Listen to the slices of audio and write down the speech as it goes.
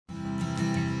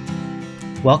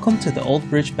Welcome to the Old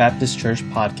Bridge Baptist Church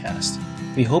podcast.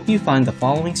 We hope you find the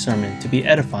following sermon to be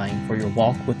edifying for your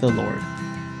walk with the Lord.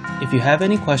 If you have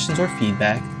any questions or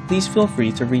feedback, please feel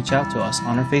free to reach out to us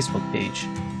on our Facebook page.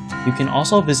 You can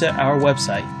also visit our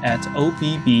website at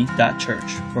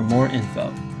obb.church for more info.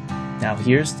 Now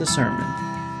here's the sermon.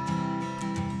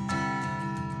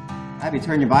 Have you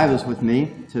turn your Bibles with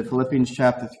me to Philippians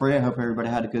chapter 3. I hope everybody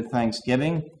had a good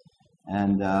Thanksgiving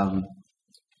and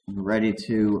ready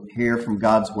to hear from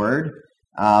God's Word.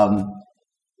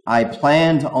 I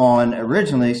planned on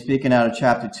originally speaking out of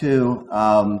chapter 2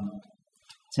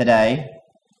 today,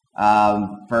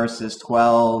 verses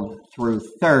 12 through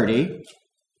 30,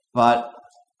 but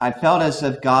I felt as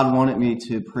if God wanted me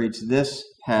to preach this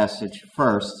passage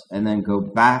first and then go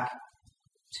back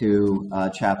to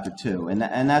chapter 2.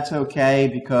 And that's okay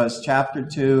because chapter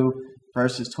 2,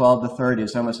 verses 12 to 30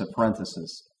 is almost a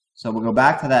parenthesis. So we'll go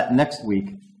back to that next week.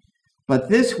 But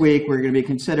this week, we're going to be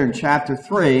considering chapter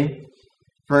 3,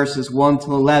 verses 1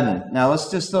 to 11. Now,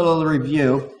 let's just do a little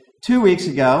review. 2 weeks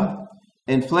ago,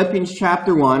 in Philippians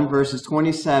chapter 1, verses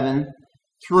 27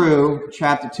 through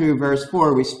chapter 2, verse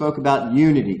 4, we spoke about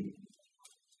unity.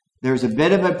 There's a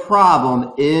bit of a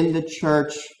problem in the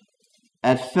church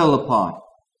at Philippi.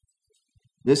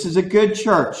 This is a good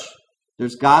church.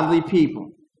 There's godly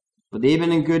people. But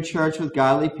even in good church with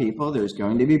godly people, there's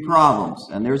going to be problems.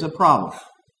 And there's a problem.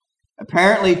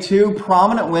 Apparently, two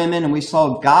prominent women, and we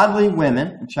saw godly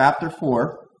women in chapter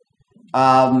 4,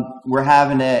 were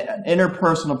having an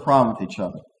interpersonal problem with each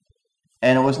other.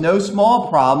 And it was no small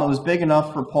problem. It was big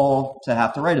enough for Paul to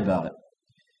have to write about it.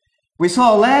 We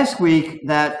saw last week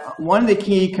that one of the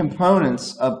key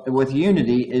components with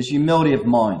unity is humility of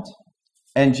mind.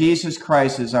 And Jesus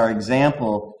Christ is our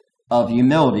example of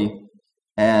humility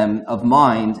and of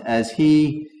mind as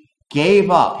he gave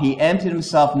up. He emptied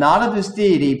himself not of his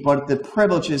deity, but the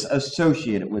privileges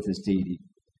associated with his deity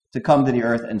to come to the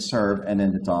earth and serve and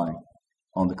then to die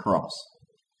on the cross.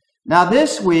 Now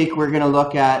this week we're going to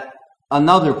look at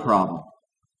another problem.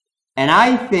 And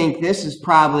I think this is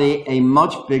probably a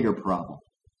much bigger problem.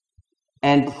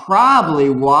 And probably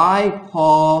why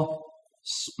Paul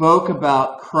spoke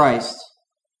about Christ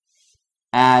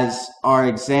as our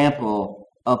example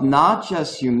of not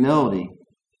just humility,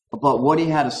 but what he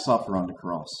had to suffer on the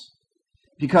cross.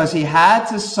 Because he had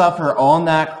to suffer on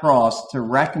that cross to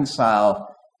reconcile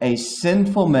a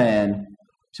sinful man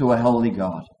to a holy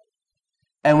God.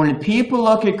 And when people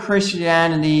look at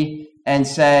Christianity and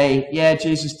say, yeah,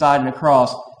 Jesus died on the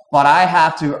cross, but I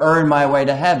have to earn my way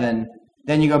to heaven,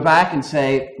 then you go back and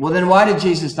say, well, then why did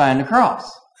Jesus die on the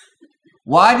cross?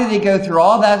 Why did he go through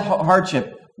all that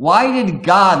hardship? Why did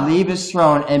God leave his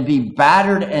throne and be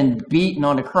battered and beaten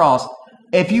on the cross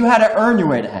if you had to earn your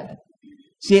way to heaven?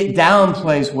 See, it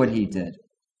downplays what he did.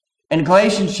 In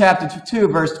Galatians chapter 2,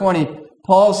 verse 20,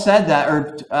 Paul said that,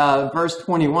 or verse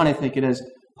 21, I think it is,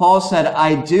 Paul said,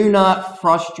 I do not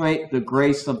frustrate the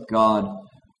grace of God,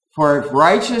 for if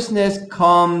righteousness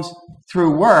comes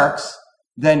through works,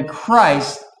 then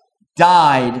Christ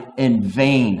died in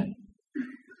vain.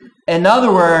 In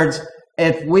other words,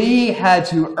 if we had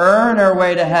to earn our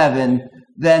way to heaven,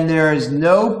 then there is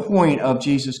no point of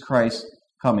Jesus Christ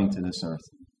coming to this earth.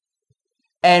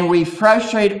 And we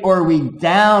frustrate or we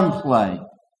downplay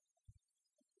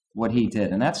what he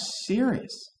did. And that's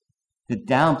serious, to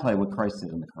downplay what Christ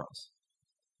did on the cross.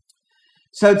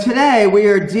 So today we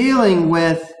are dealing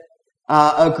with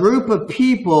a group of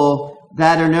people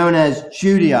that are known as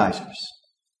Judaizers.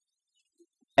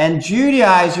 And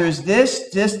Judaizers,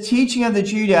 this teaching of the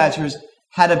Judaizers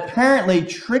had apparently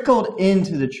trickled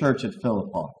into the church at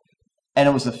Philippi. And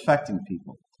it was affecting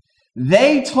people.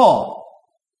 They taught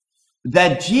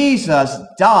that Jesus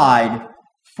died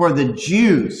for the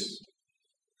Jews,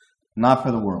 not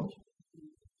for the world.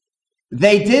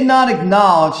 They did not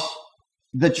acknowledge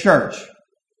the church.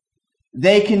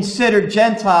 They considered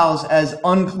Gentiles as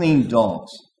unclean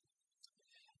dogs.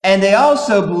 And they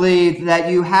also believed that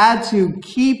you had to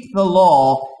keep the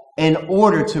law in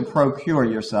order to procure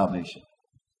your salvation.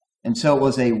 And so it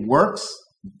was a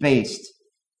works-based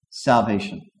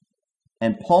salvation.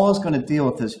 And Paul is going to deal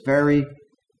with this very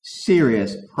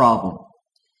serious problem.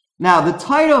 Now, the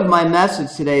title of my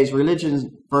message today is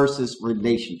Religion versus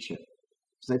Relationship.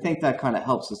 So I think that kind of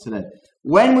helps us today.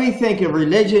 When we think of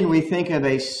religion, we think of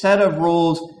a set of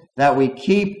rules that we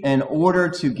keep in order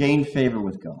to gain favor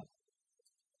with God.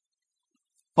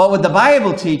 But what the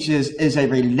Bible teaches is a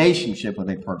relationship with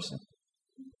a person,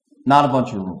 not a bunch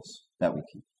of rules that we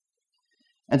keep.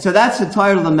 And so that's the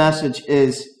title of the message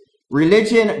is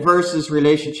Religion versus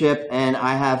Relationship, and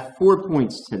I have 4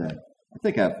 points today. I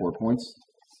think I have 4 points.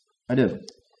 I do.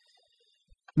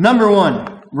 Number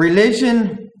one,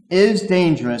 religion is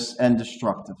dangerous and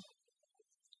destructive.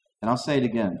 And I'll say it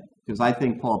again, because I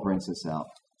think Paul brings this out.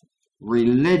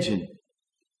 Religion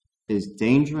is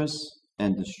dangerous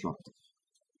and destructive.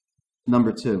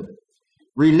 Number two,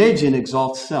 religion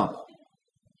exalts self.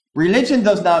 Religion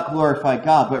does not glorify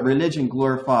God, but religion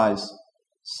glorifies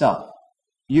self.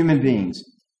 Human beings,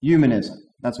 humanism.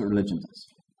 That's what religion does.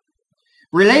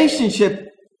 Relationship,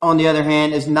 on the other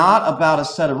hand, is not about a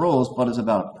set of rules, but is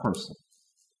about a person.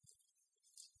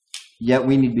 Yet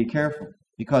we need to be careful,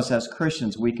 because as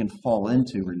Christians, we can fall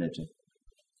into religion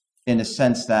in the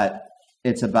sense that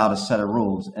it's about a set of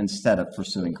rules instead of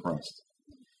pursuing Christ.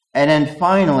 And then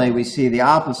finally, we see the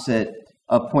opposite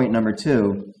of point number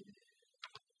two.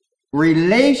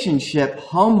 Relationship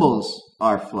humbles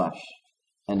our flesh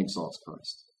and exalts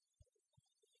Christ.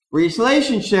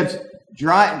 Relationships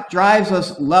drives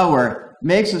us lower,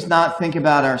 makes us not think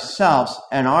about ourselves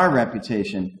and our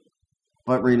reputation,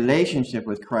 but relationship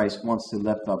with Christ wants to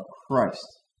lift up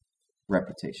Christ's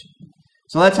reputation.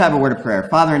 So let's have a word of prayer.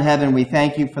 Father in heaven, we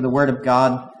thank you for the word of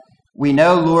God. We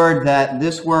know, Lord, that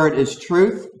this word is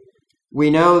truth. We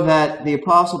know that the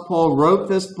Apostle Paul wrote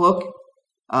this book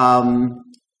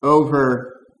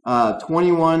over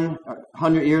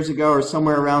 2,100 years ago, or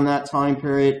somewhere around that time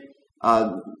period,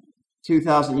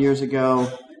 2,000 years ago,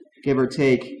 give or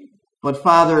take. But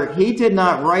Father, he did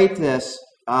not write this.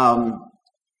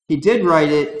 He did write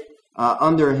it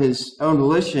under his own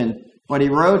volition, but he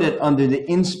wrote it under the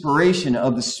inspiration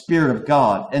of the Spirit of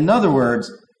God. In other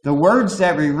words, the words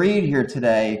that we read here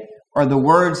today are the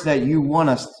words that you want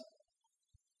us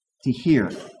to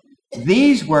hear.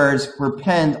 These words were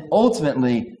penned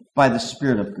ultimately by the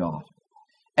Spirit of God.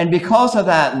 And because of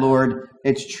that, Lord,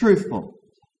 it's truthful,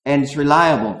 and it's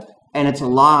reliable, and it's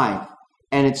alive,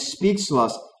 and it speaks to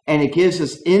us, and it gives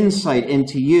us insight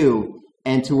into you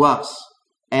and to us.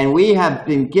 And we have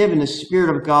been given the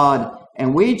Spirit of God,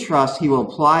 and we trust he will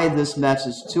apply this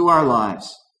message to our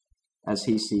lives as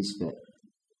he sees fit.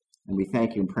 And we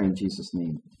thank you and pray in Jesus'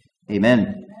 name.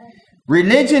 Amen.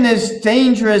 Religion is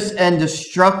dangerous and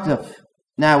destructive.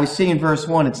 Now, we see in verse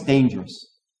 1, it's dangerous.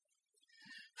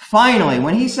 Finally,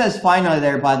 when he says finally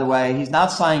there, by the way, he's not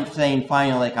saying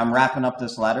finally like I'm wrapping up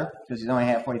this letter, because he's only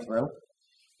halfway through.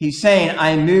 He's saying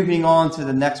I'm moving on to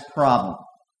the next problem.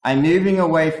 I'm moving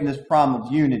away from this problem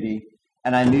of unity,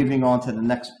 and I'm moving on to the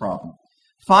next problem.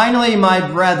 Finally, my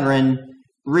brethren,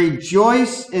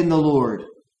 rejoice in the Lord.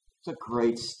 It's a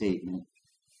great statement.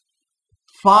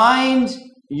 Find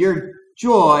your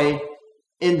joy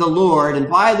in the Lord. And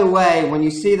by the way, when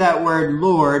you see that word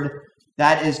Lord,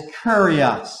 that is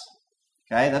kurios.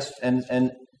 Okay, that's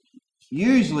and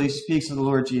usually speaks of the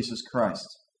Lord Jesus Christ.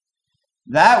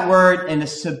 That word in the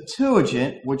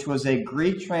Septuagint, which was a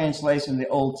Greek translation of the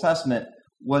Old Testament,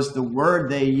 was the word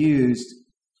they used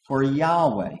for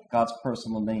Yahweh, God's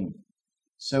personal name.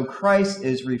 So Christ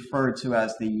is referred to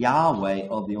as the Yahweh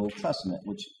of the Old Testament,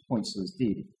 which points to his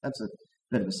deity. That's a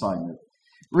bit of a side note.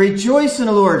 Rejoice in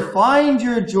the Lord. Find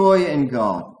your joy in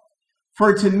God.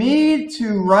 For to me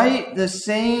to write the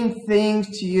same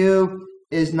things to you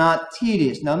is not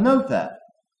tedious. Now note that.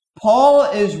 Paul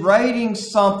is writing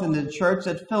something to the church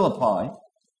at Philippi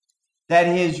that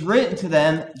he has written to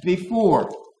them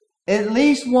before, at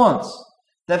least once.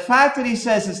 The fact that he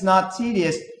says it's not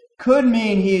tedious could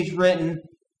mean he's written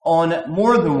on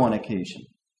more than one occasion.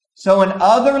 So in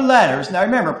other letters, now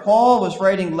remember, Paul was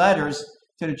writing letters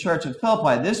to the church of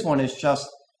Philippi. This one is just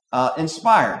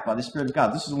inspired by the Spirit of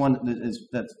God. This is one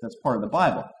that's part of the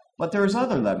Bible. But there's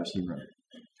other letters he wrote.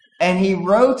 And he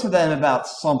wrote to them about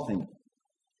something.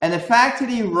 And the fact that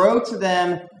he wrote to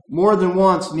them more than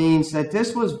once means that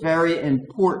this was very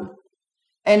important.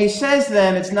 And he says to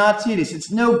them, it's not tedious, it's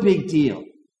no big deal.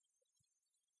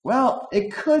 Well,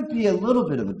 it could be a little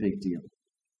bit of a big deal.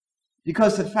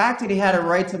 Because the fact that he had to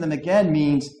write to them again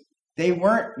means they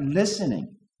weren't listening.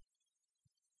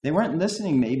 They weren't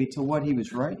listening maybe to what he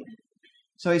was writing.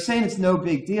 So he's saying it's no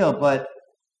big deal, but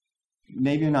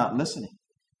maybe you're not listening.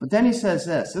 But then he says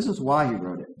this. This is why he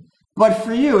wrote it. But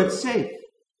for you, it's safe.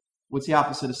 What's the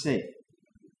opposite of safe?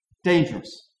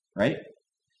 Dangerous, right?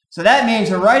 So that means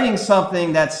you're writing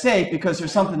something that's safe because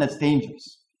there's something that's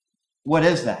dangerous. What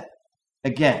is that?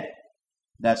 Again,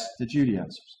 that's the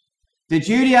Judaizers. The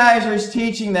Judaizers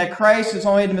teaching that Christ is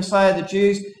only the Messiah of the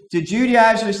Jews. The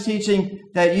Judaizers teaching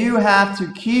that you have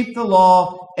to keep the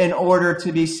law in order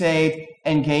to be saved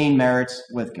and gain merits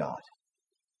with God.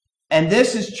 And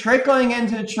this is trickling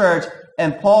into the church,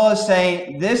 and Paul is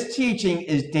saying this teaching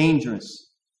is dangerous.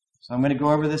 So I'm going to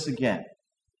go over this again.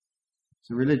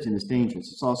 So religion is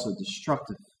dangerous. It's also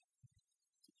destructive.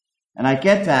 And I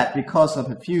get that because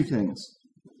of a few things.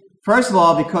 First of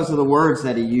all, because of the words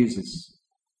that he uses,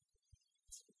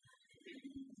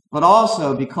 but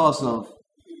also because of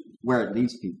where it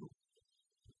leads people.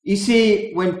 You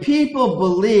see, when people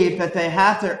believe that they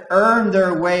have to earn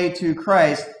their way to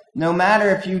Christ, no matter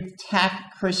if you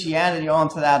tack Christianity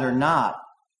onto that or not,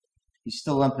 you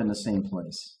still end up in the same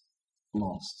place,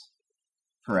 lost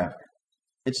forever.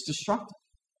 It's destructive.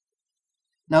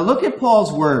 Now look at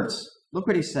Paul's words. Look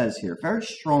what he says here. Very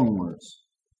strong words.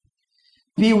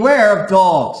 Beware of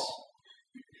dogs.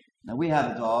 Now we have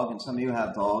a dog, and some of you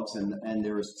have dogs, and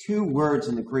there was two words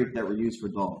in the Greek that were used for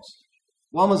dogs.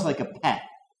 One was like a pet.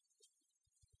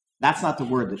 That's not the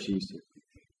word that's used here.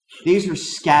 These were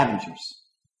scavengers.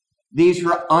 These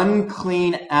were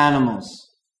unclean animals.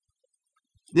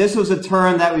 This was a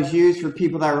term that was used for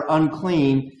people that were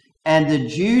unclean, and the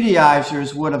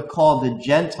Judaizers would have called the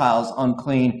Gentiles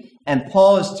unclean. And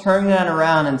Paul is turning that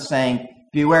around and saying,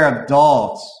 beware of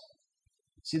dogs.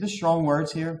 See the strong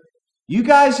words here? You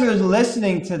guys are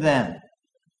listening to them.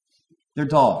 They're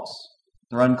dogs.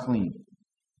 They're unclean.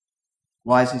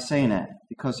 Why is he saying that?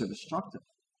 Because they're destructive.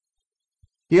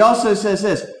 He also says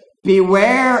this,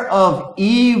 beware of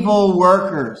evil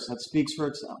workers. That speaks for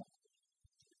itself.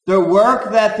 The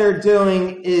work that they're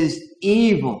doing is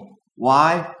evil.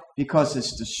 Why? Because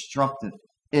it's destructive.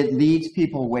 It leads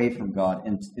people away from God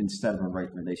instead of a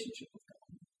right relationship with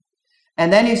God.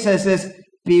 And then he says this,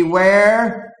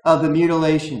 beware of the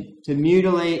mutilation, to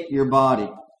mutilate your body.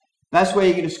 Best way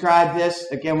you can describe this,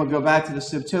 again, we'll go back to the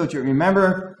Septuagint.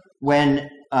 Remember when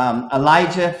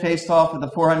Elijah faced off with the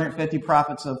 450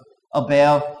 prophets of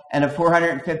Baal, and the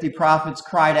 450 prophets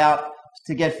cried out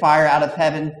to get fire out of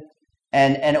heaven,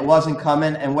 and it wasn't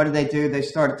coming, and what did they do? They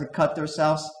started to cut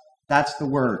themselves. That's the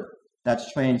word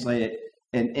that's translated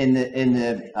in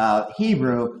the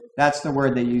Hebrew. That's the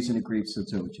word they use in the Greek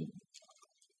Septuagint.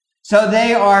 So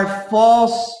they are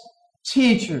false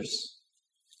teachers.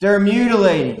 They're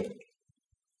mutilating.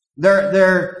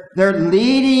 They're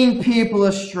leading people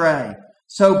astray.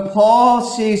 So Paul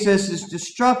sees this as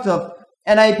destructive,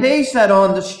 and I base that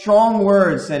on the strong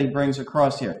words that he brings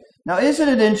across here. Now, isn't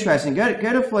it interesting? Go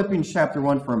to Philippians chapter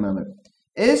 1 for a moment.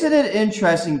 Isn't it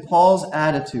interesting, Paul's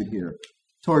attitude here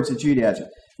towards the Judaizers?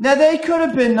 Now, they could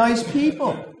have been nice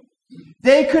people.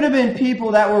 They could have been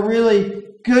people that were really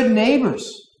good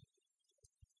neighbors.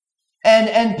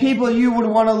 And people you would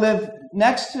want to live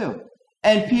next to.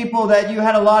 And people that you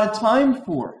had a lot of time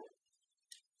for.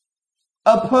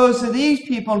 Opposed to these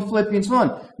people in Philippians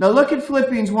 1. Now look at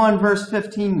Philippians 1 verse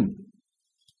 15.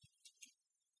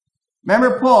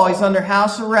 Remember Paul, he's under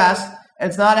house arrest.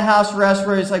 It's not a house arrest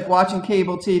where he's like watching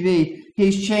cable TV.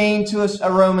 He's chained to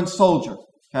a Roman soldier.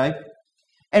 Okay?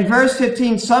 And verse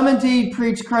 15, some indeed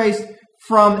preach Christ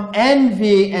from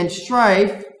envy and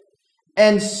strife,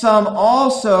 and some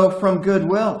also from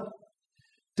goodwill.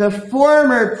 The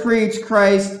former preach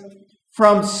Christ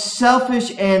from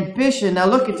selfish ambition. Now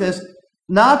look at this.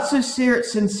 Not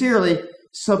sincerely,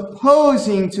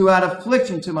 supposing to add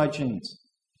affliction to my chains.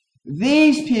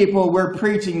 These people were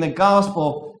preaching the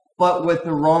gospel, but with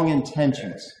the wrong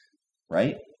intentions,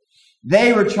 right?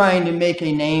 They were trying to make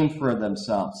a name for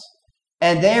themselves.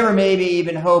 And they were maybe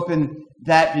even hoping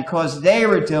that because they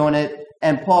were doing it,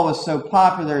 and Paul was so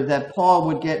popular, that Paul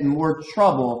would get in more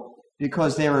trouble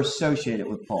because they were associated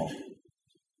with Paul.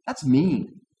 That's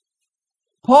mean.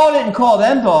 Paul didn't call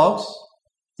them dogs,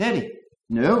 did he?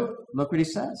 No. Look what he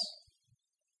says.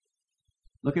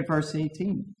 Look at verse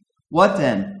 18. What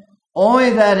then? Only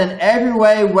that in every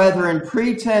way, whether in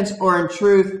pretense or in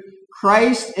truth,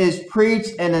 Christ is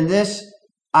preached, and in this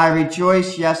I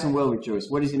rejoice, yes, and will rejoice.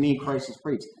 What does it mean Christ is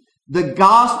preached? The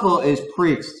gospel is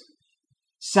preached.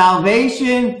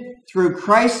 Salvation through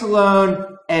Christ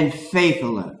alone and faith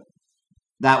alone.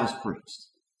 That was preached.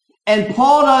 And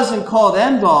Paul doesn't call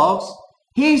them dogs.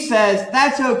 He says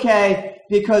that's okay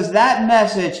because that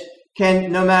message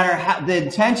can, no matter how the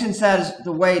intention says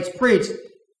the way it's preached,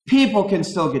 people can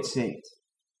still get saved.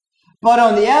 But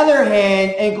on the other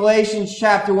hand, in Galatians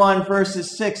chapter 1,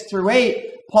 verses 6 through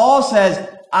 8, Paul says,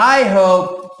 I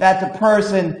hope that the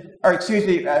person,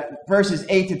 verses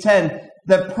 8 to 10,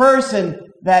 the person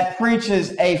that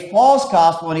preaches a false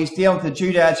gospel, and he's dealing with the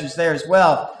Judaizers there as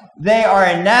well, they are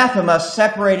anathema,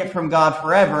 separated from God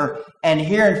forever. And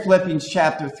here in Philippians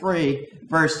chapter 3,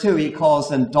 verse 2, he calls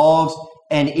them dogs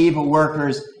and evil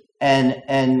workers and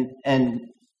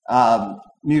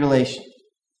mutilation.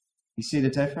 You see the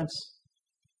difference?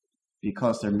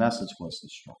 Because their message was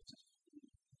destructive.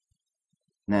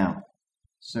 Now,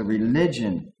 so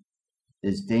religion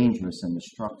is dangerous and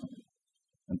destructive.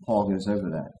 And Paul goes over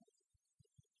that.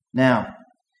 Now,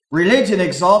 religion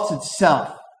exalts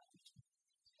itself.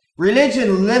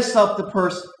 Religion lifts up the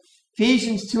person.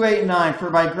 Ephesians 2:8-9,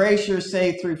 for by grace you are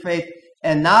saved through faith,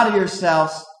 and not of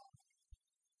yourselves,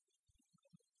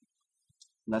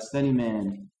 lest any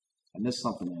man, I missed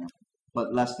something there,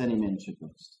 but lest any man should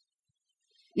boast.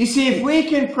 You see, if we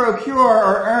can procure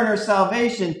or earn our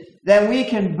salvation, then we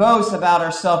can boast about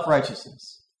our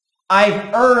self-righteousness.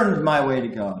 I've earned my way to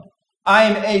God.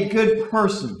 I'm a good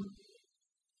person.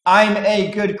 I'm a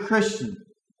good Christian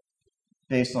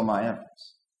based on my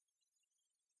efforts.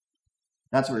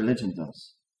 That's what religion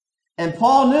does. And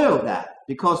Paul knew that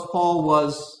because Paul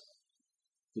was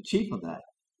the chief of that.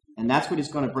 And that's what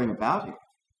he's going to bring about here.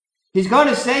 He's going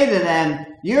to say to them,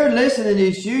 you're listening to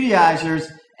these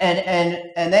Judaizers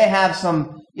and they have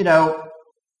some,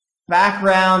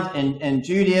 background in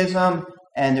Judaism,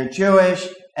 and they're Jewish,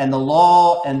 and the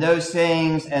law, and those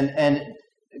things, and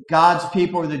God's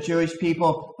people are the Jewish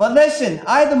people. But listen,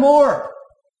 I'm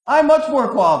much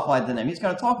more qualified than them. He's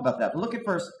going to talk about that. But look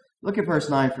at verse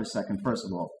 9 for a second, first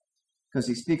of all, because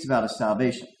he speaks about his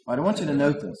salvation. But I want you to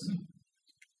note this.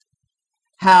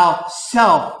 How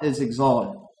self is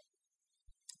exalted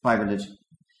by religion,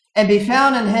 and be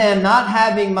found in him, not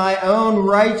having my own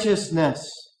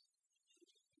righteousness.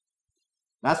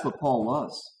 That's what Paul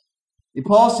was.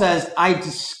 Paul says, I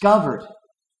discovered.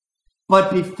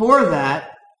 But before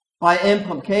that, by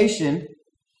implication,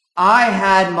 I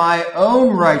had my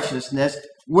own righteousness,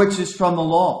 which is from the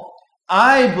law.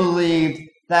 I believed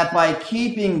that by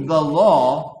keeping the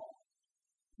law,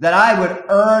 that I would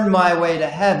earn my way to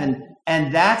heaven,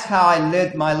 and that's how I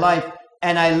lived my life.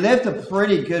 And I lived a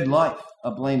pretty good life,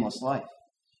 a blameless life.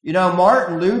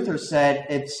 Martin Luther said,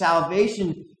 if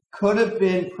salvation could have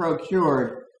been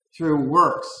procured through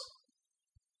works,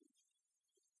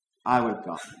 I would have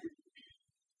gotten it.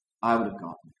 I would have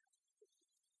gotten it.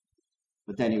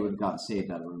 But then he would have gotten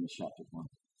saved out of Romans chapter 1.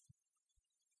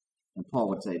 And Paul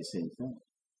would say the same thing.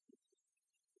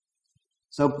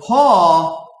 So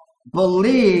Paul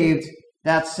believed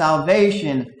that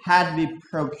salvation had to be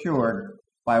procured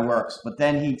by works. But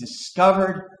then he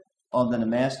discovered on the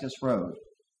Damascus Road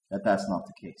that that's not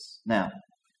the case. Now,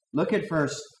 look at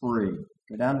verse 3.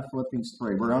 Go down to Philippians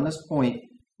 3. We're on this point,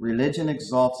 religion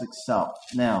exalts itself.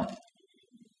 Now,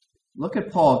 look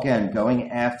at Paul again going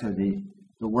after the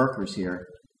workers here,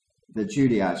 the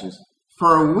Judaizers.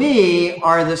 For we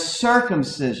are the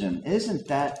circumcision. Isn't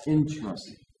that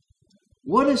interesting?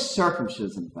 What is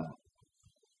circumcision about?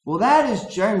 Well, that is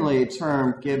generally a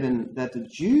term given that the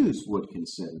Jews would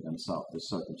consider themselves the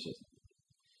circumcision.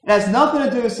 It has nothing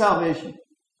to do with salvation,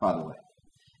 by the way.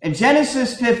 In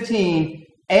Genesis 15,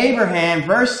 Abraham,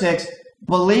 verse 6,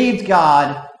 believed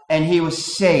God and he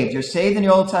was saved. You're saved in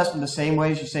the Old Testament the same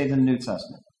way as you're saved in the New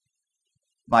Testament.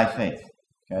 By faith.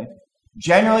 Okay?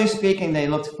 Generally speaking, they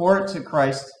looked forward to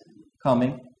Christ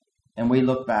coming, and we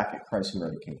look back at Christ who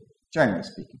already came. Generally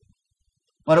speaking.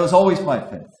 But it was always by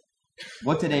faith.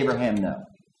 What did Abraham know?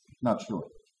 Not sure.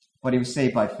 But he was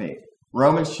saved by faith.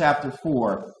 Romans chapter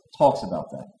 4 talks about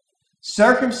that.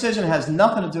 Circumcision has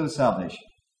nothing to do with salvation.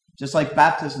 Just like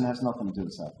baptism has nothing to do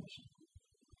with salvation.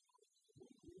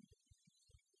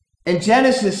 In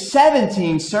Genesis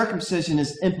 17, circumcision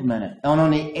is implemented. And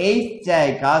on the 8th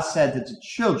day, God said that the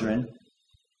children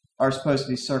are supposed to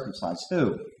be circumcised.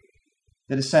 Who?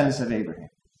 The descendants of Abraham.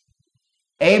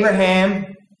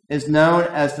 Abraham is known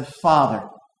as the father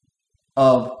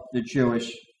of the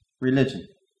Jewish religion.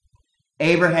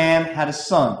 Abraham had a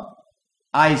son,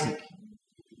 Isaac.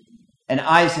 And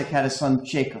Isaac had a son,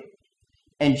 Jacob.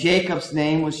 And Jacob's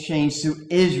name was changed to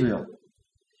Israel.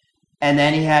 And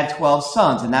then he had 12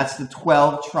 sons, and that's the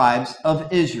 12 tribes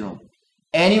of Israel.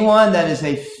 Anyone that is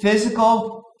a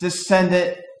physical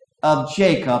descendant of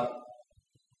Jacob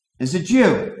is a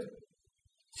Jew.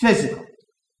 Physical.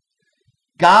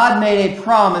 God made a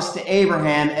promise to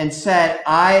Abraham and said,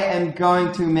 I am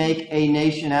going to make a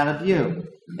nation out of you.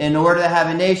 In order to have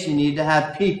a nation, you need to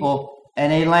have people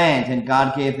and a land. And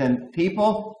God gave them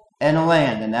people and a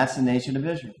land, and that's the nation of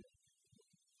Israel.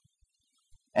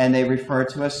 And they refer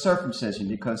to as circumcision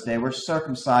because they were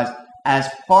circumcised as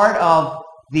part of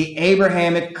the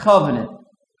Abrahamic covenant.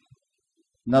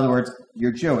 In other words,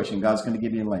 you're Jewish and God's going to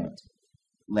give you land.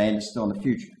 Land is still in the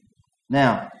future.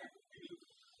 Now,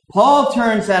 Paul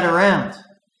turns that around.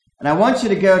 And I want you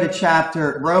to go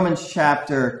to Romans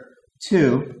chapter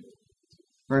 2,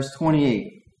 verse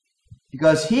 28.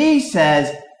 Because he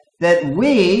says that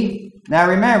now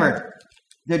remember,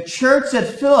 the church at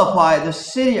Philippi, the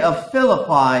city of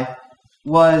Philippi,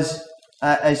 was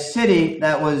a city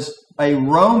that was a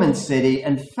Roman city.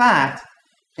 In fact,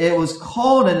 it was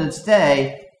called in its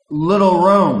day Little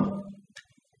Rome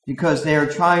because they were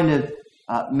trying to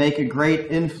make a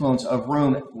great influence of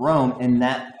Rome in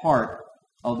that part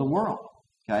of the world.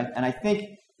 Okay, and I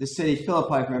think the city of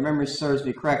Philippi, if my memory serves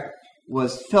me correct,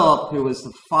 was Philip, who was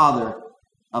the father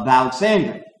of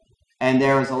Alexander. And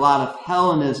there was a lot of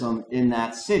Hellenism in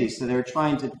that city, so they're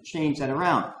trying to change that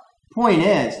around. Point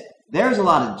is, there's a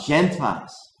lot of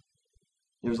Gentiles.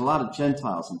 There's a lot of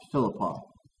Gentiles in Philippi.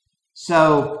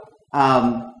 So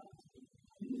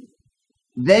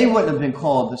they wouldn't have been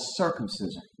called the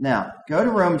circumcision. Now, go to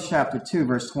Romans chapter 2,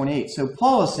 verse 28. So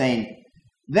Paul is saying,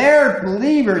 they're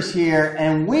believers here,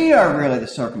 and we are really the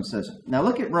circumcision. Now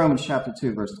look at Romans chapter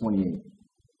 2, verse 28.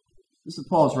 This is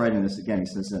Paul's writing this again. He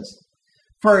says this.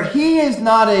 For he is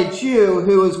not a Jew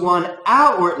who is one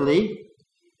outwardly,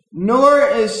 nor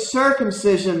is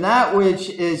circumcision that which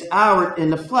is outward in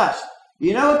the flesh.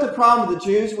 You know what the problem of the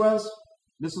Jews was?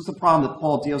 This was the problem that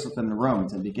Paul deals with in the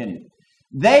Romans in the beginning.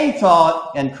 They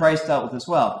thought, and Christ dealt with as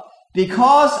well,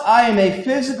 because I am a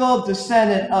physical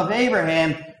descendant of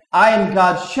Abraham, I am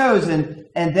God's chosen,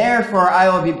 and therefore I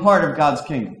will be part of God's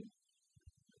kingdom.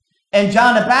 And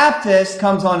John the Baptist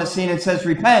comes on the scene and says,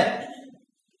 repent,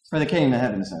 for the kingdom of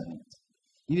heaven is at hand.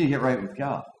 You need to get right with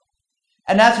God.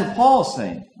 And that's what Paul's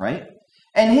saying, right?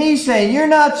 And he's saying, you're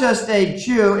not just a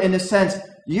Jew in the sense,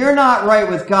 you're not right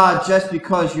with God just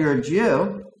because you're a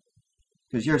Jew,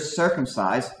 because you're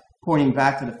circumcised, pointing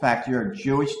back to the fact you're of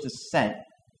Jewish descent.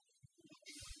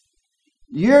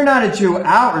 You're not a Jew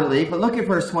outwardly, but look at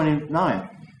verse 29.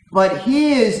 But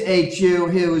he is a Jew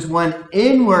who is one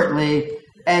inwardly,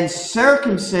 and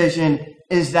circumcision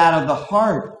is that of the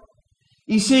heart.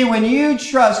 You see, when you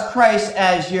trust Christ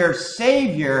as your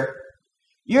Savior,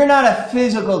 you're not a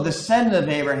physical descendant of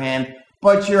Abraham,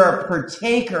 but you're a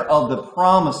partaker of the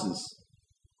promises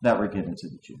that were given to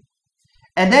the Jew.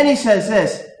 And then he says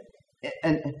this,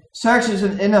 and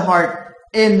circumcision in the heart,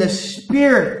 in the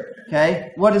spirit.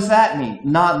 Okay, what does that mean?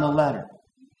 Not in the letter.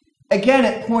 Again,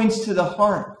 it points to the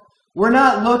heart. We're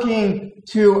not looking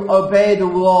to obey the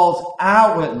laws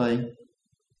outwardly.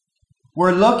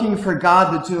 We're looking for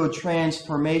God to do a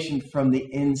transformation from the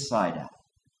inside out.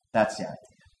 That's the idea.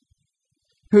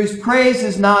 Whose praise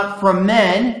is not from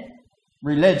men,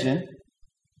 religion,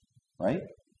 right?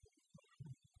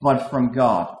 But from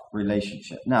God,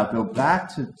 relationship. Now, go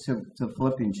back to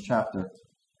Philippians chapter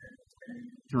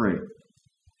 3.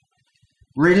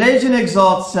 Religion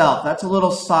exalts self. That's a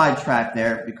little sidetrack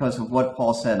there because of what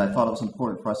Paul said. I thought it was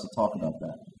important for us to talk about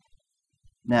that.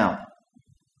 Now,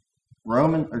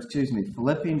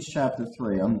 Philippians chapter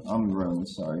 3. I'm in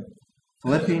Romans, sorry.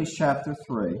 Philippians chapter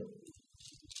 3.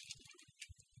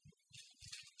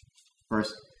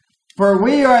 Verse. For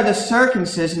we are the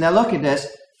circumcision, now look at this,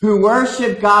 who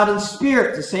worship God in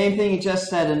spirit. The same thing he just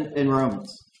said in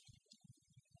Romans.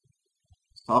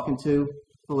 He's talking to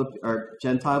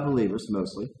Gentile believers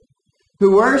mostly,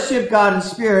 who worship God in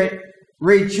spirit,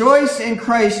 rejoice in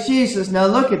Christ Jesus. Now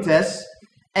look at this,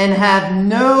 and have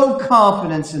no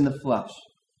confidence in the flesh.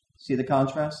 See the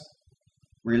contrast?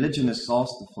 Religion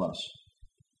exalts the flesh.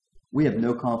 We have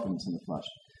no confidence in the flesh.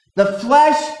 The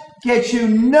flesh gets you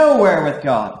nowhere with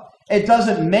God. It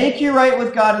doesn't make you right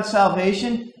with God in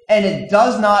salvation, and it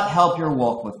does not help your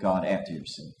walk with God after you're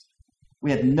saved.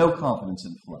 We have no confidence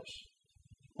in the flesh,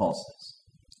 Paul says.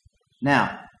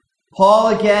 Now,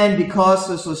 Paul, again, because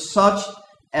this was such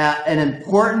an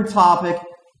important topic,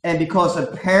 and because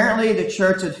apparently the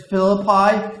church at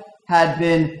Philippi had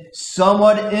been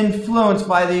somewhat influenced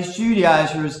by these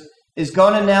Judaizers, is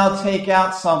going to now take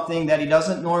out something that he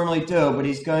doesn't normally do, but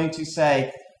he's going to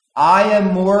say, I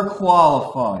am more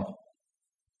qualified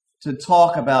to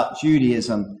talk about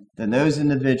Judaism than those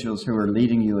individuals who are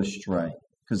leading you astray,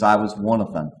 because I was one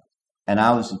of them, and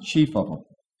I was the chief of them.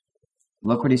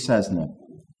 Look what he says now.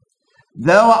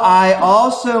 Though I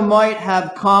also might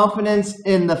have confidence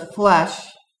in the flesh,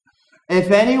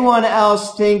 if anyone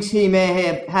else thinks he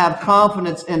may have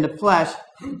confidence in the flesh,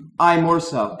 I more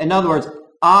so. In other words,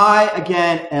 I,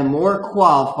 again, am more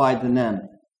qualified than them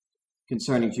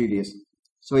concerning Judaism.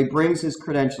 So he brings his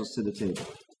credentials to the table.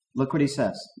 Look what he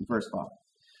says in verse 5.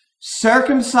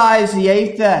 Circumcised the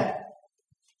 8th day.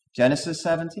 Genesis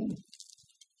 17.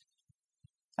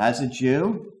 As a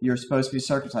Jew, you're supposed to be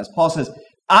circumcised. Paul says,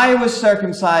 I was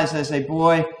circumcised as a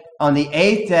boy on the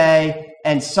 8th day,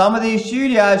 and some of these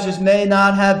Judaizers may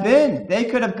not have been. They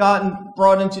could have gotten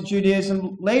brought into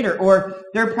Judaism later, or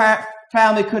their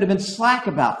family could have been slack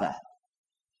about that.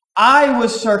 I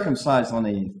was circumcised on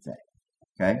the 8th day.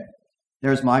 Okay?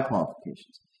 There's my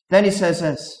qualifications. Then he says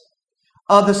this,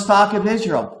 of the stock of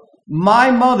Israel,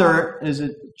 my mother is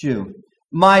a Jew.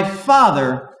 My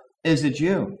father is a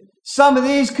Jew. Some of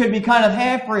these could be kind of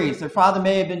half-breeds. Their father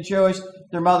may have been Jewish,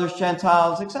 their mother's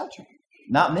Gentiles, etc.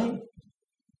 Not me.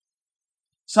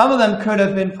 Some of them could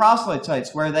have been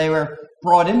proselytes where they were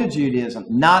brought into Judaism.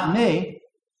 Not me.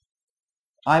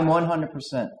 I'm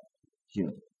 100%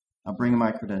 Jew. I'll bring in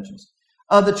my credentials.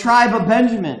 The tribe of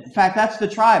Benjamin. In fact, that's the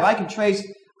tribe. I can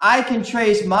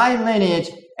trace my lineage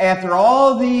after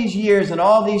all these years and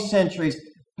all these centuries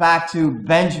back to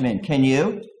Benjamin. Can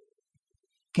you?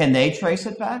 Can they trace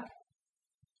it back?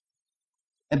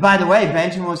 And by the way,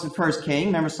 Benjamin was the first king.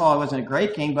 Remember, Saul wasn't a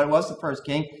great king, but it was the first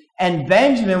king. And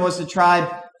Benjamin was the tribe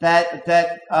that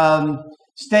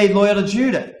stayed loyal to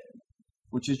Judah,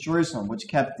 which is Jerusalem, which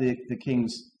kept the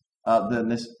king's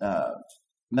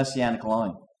messianic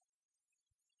line.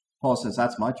 Paul says,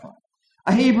 that's my tribe.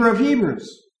 A Hebrew of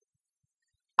Hebrews.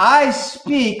 I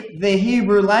speak the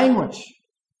Hebrew language.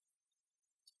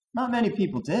 Not many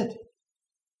people did.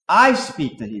 I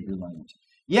speak the Hebrew language.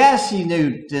 Yes, he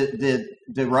knew the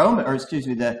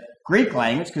Greek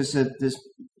language, because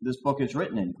this book is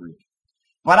written in Greek.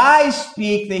 But I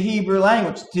speak the Hebrew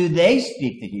language. Do they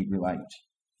speak the Hebrew language?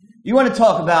 You want to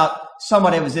talk about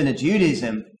somebody that was into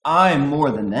Judaism, I'm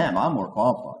more than them. I'm more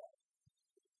qualified.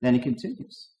 Then he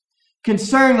continues.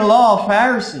 Concerning the law,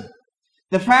 Pharisee.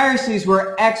 The Pharisees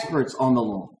were experts on the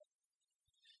law.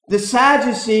 The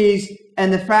Sadducees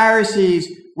and the Pharisees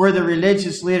were the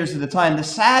religious leaders of the time. The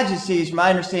Sadducees, from my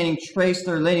understanding, traced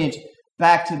their lineage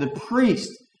back to the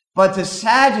priest. But the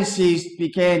Sadducees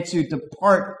began to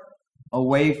depart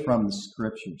away from the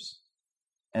scriptures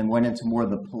and went into more of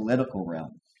the political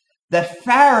realm. The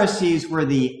Pharisees were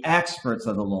the experts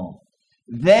of the law.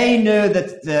 They knew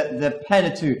that the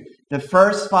Pentateuch, the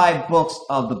first 5 books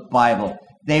of the Bible,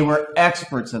 they were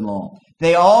experts in law.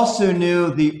 They also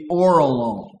knew the oral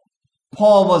law.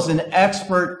 Paul was an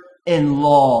expert in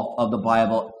law of the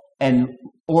Bible and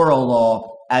oral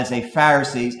law as a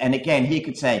Pharisee. And again, he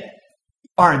could say,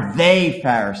 are they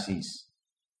Pharisees?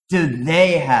 Do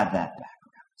they have that background?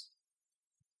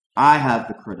 I have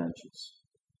the credentials.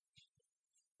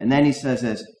 And then he says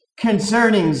this,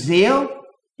 concerning zeal,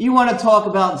 you want to talk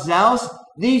about zealous?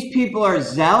 These people are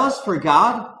zealous for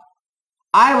God.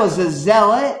 I was a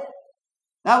zealot.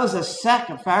 That was a sect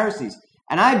of Pharisees.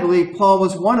 And I believe Paul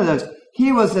was one of those.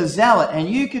 He was a zealot. And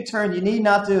you could turn, you need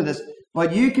not do this,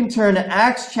 but you can turn to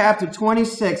Acts chapter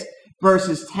 26,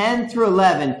 verses 10 through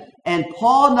 11. And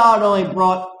Paul not only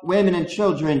brought women and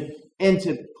children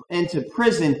into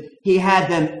prison, he had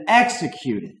them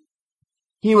executed.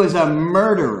 He was a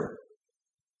murderer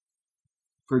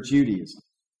for Judaism.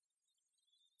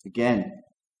 Again,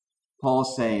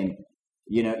 Paul's saying,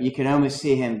 you can almost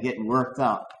see him getting worked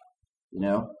up.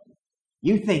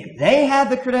 You think they have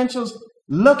the credentials?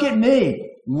 Look at me.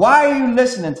 Why are you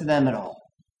listening to them at all?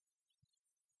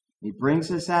 He brings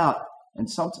this out. And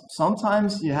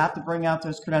sometimes you have to bring out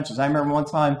those credentials. I remember one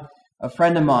time a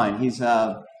friend of mine, he's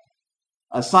a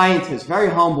scientist, very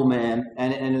humble man,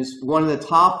 and is one of the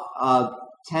top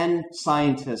 10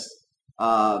 scientists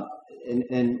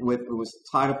was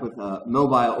tied up with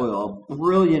mobile oil, a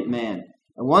brilliant man.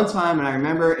 And one time, and I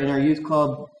remember in our youth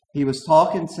club, he was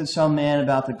talking to some man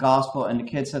about the gospel, and the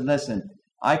kid said, listen,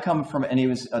 and he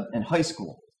was in high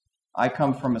school, I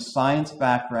come from a science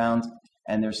background,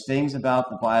 and there's things about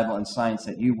the Bible and science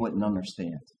that you wouldn't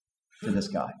understand to this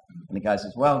guy. And the guy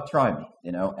says, well, try me,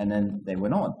 and then they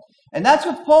went on. And that's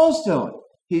what Paul's doing.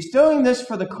 He's doing this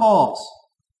for the cause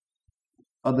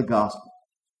of the gospel.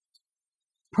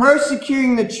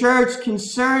 Persecuting the church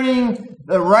concerning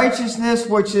the righteousness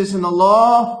which is in the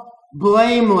law,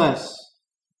 blameless.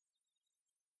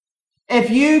 If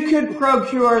you could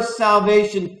procure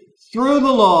salvation through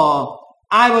the law,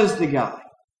 I was the guy.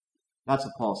 That's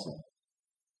what Paul said.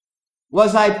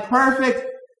 Was I perfect?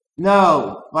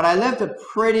 No, but I lived a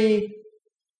pretty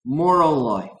moral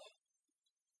life.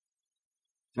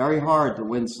 Very hard to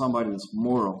win somebody that's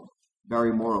moral,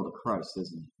 very moral to Christ,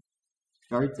 isn't it?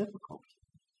 Very difficult.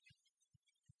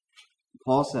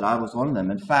 Paul said, I was one of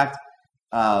them. In fact,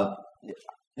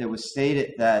 it was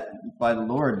stated that by the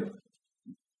Lord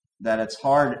that it's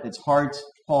hard,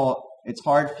 Paul, it's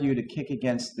hard for you to kick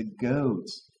against the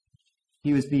goads.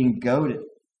 He was being goaded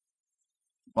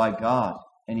by God,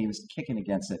 and he was kicking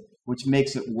against it, which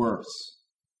makes it worse.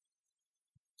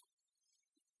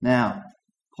 Now,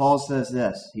 Paul says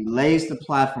this. He lays the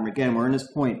platform. Again, we're in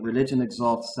this point. Religion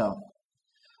exalts self.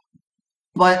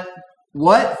 But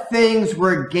what things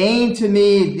were gained to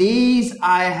me, these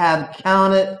I have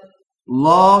counted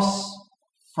loss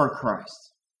for Christ.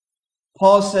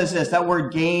 Paul says this. That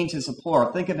word gains is a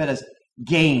plural. Think of it as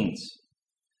gains.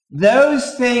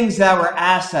 Those things that were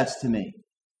assets to me.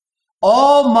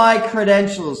 All my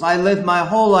credentials, I lived my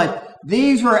whole life.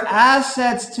 These were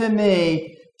assets to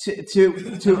me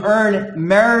to earn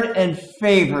merit and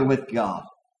favor with God.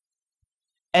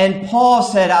 And Paul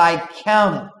said, I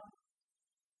count it.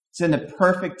 It's in the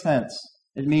perfect tense.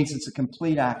 It means it's a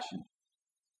complete action.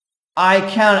 I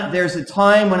count it. There's a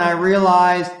time when I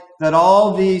realized that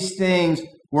all these things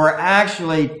were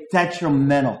actually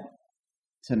detrimental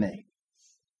to me.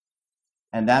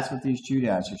 And that's what these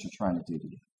Judaizers are trying to do to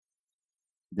you.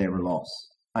 They were lost.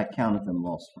 I counted them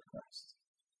lost for Christ.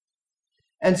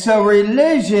 And so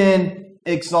religion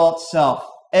exalts self.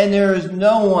 And there is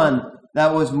no one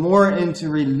that was more into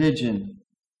religion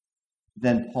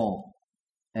than Paul.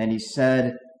 And he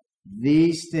said,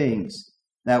 these things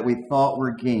that we thought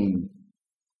were gain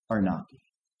are not gain.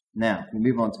 Now, we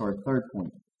move on to our third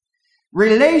point.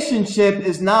 Relationship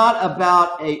is not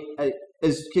about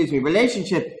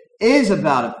relationship is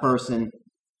about a person,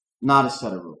 not a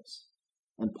set of rules.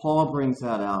 And Paul brings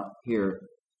that out here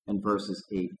in verses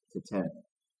 8 to 10.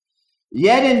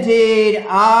 Yet indeed,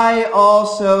 I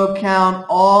also count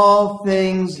all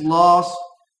things lost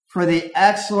for the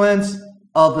excellence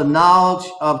of the knowledge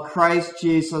of Christ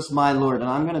Jesus my Lord. And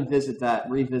I'm going to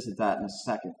revisit that in a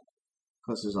second,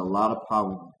 because there's a lot of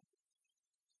power there.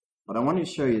 But I want to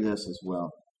show you this as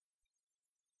well.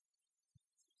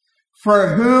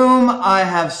 For whom I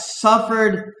have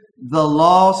suffered the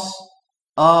loss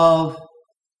of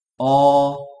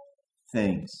all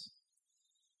things.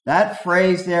 That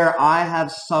phrase there, I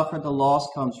have suffered the loss,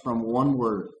 comes from one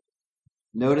word.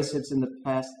 Notice it's in the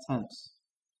past tense.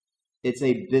 It's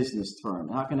a business term.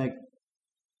 How can I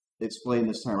explain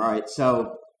this term? All right,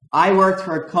 so I worked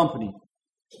for a company,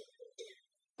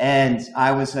 and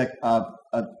I was a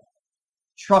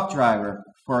truck driver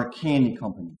for a candy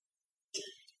company.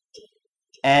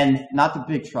 And not the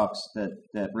big trucks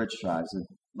that Rich drives,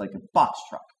 like a box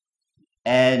truck.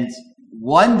 And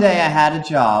one day I had a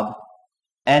job,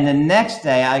 and the next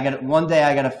day I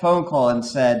got a phone call and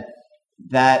said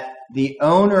that the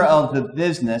owner of the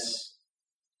business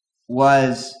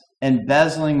was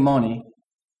embezzling money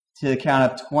to the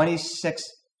count of $26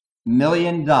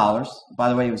 million. By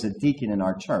the way, he was a deacon in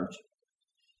our church.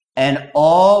 And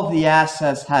all the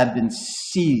assets had been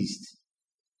seized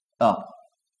up.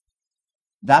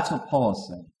 That's what Paul is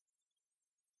saying.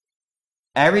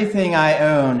 Everything I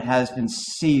own has been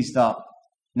seized up.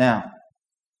 Now,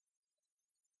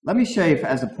 let me show you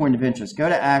as a point of interest. Go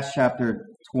to Acts chapter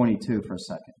 22 for a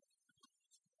second.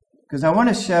 Because I want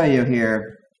to show you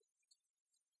here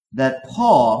that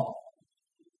Paul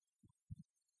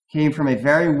came from a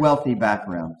very wealthy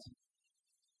background.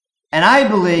 And I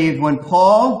believe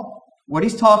what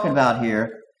he's talking about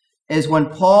here is when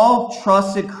Paul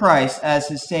trusted Christ as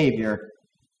his Savior,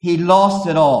 he lost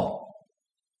it all.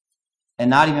 And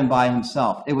not even by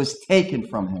himself. It was taken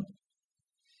from him.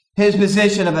 His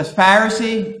position of a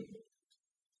Pharisee,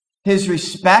 his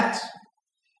respect,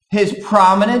 his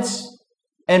prominence,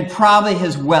 and probably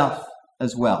his wealth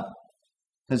as well.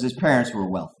 Because his parents were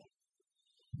wealthy.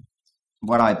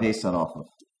 What do I base that off of?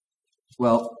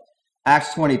 Well,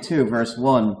 Acts 22, verse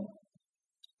 1,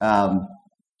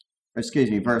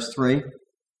 verse 3.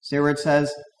 See where it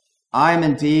says, I am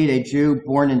indeed a Jew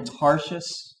born in Tarshish.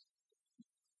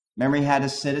 Remember he had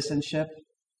his citizenship?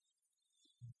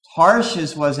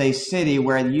 Tarshish was a city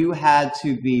where you had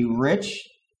to be rich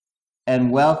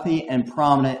and wealthy and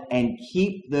prominent and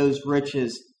keep those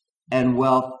riches and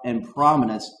wealth and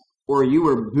prominence, or you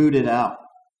were booted out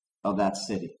of that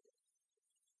city.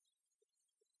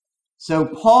 So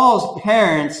Paul's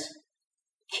parents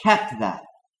kept that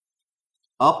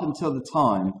up until the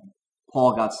time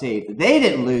Paul got saved. They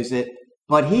didn't lose it,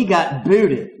 but he got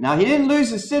booted. Now, he didn't lose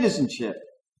his citizenship,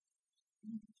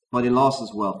 but he lost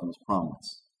his wealth and his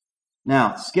prominence.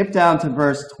 Now, skip down to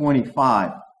verse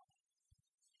 25,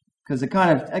 because it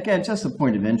kind of, again, just a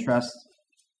point of interest.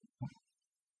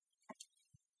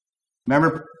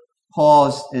 Remember,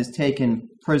 Paul is taken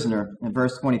prisoner. In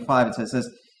verse 25, it says this,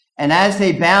 and as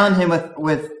they bound him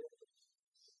with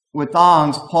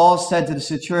thongs, Paul said to the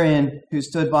centurion who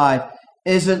stood by,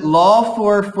 is it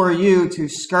lawful for you to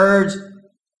scourge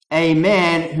a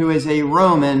man who is a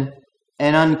Roman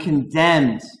and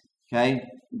uncondemned? Okay,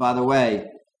 by the way,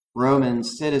 Roman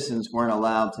citizens weren't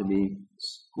allowed to be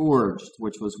scourged,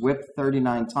 which was whipped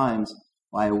 39 times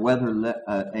by a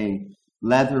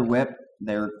leather whip.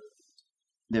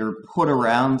 They're put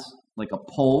around like a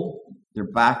pole. Their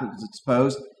back was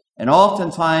exposed. And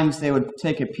oftentimes they would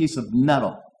take a piece of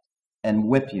metal and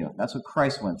whip you. That's what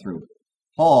Christ went through.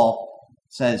 Paul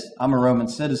says, I'm a Roman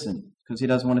citizen, because he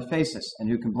doesn't want to face this. And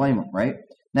who can blame him, right?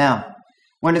 Now,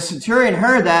 when the centurion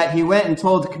heard that, he went and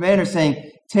told the commander,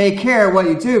 saying, take care what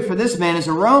you do, for this man is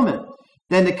a Roman.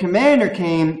 Then the commander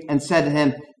came and said to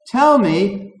him, tell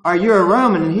me, are you a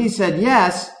Roman? And he said,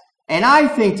 yes. And I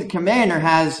think the commander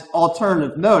has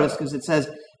alternative motives, because it says,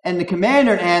 and the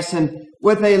commander asked him,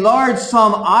 with a large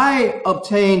sum I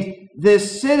obtained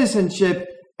this citizenship.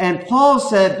 And Paul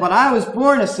said, but I was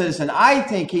born a citizen. I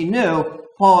think he knew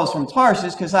Paul was from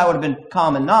Tarsus, because that would have been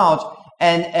common knowledge,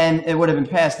 and it would have been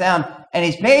passed down. And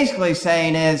he's basically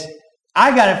saying is,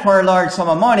 I got it for a large sum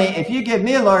of money. If you give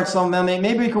me a large sum of money,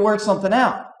 maybe we could work something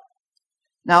out.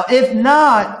 Now, if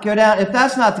not, if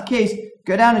that's not the case,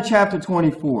 go down to chapter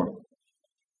 24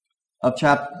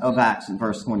 of Acts in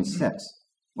verse 26,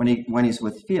 when he's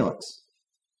with Felix.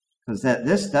 Because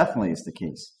this definitely is the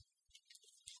case.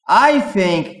 I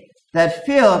think that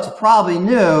Felix probably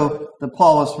knew that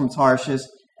Paul was from Tarshish,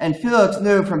 and Felix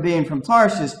knew from being from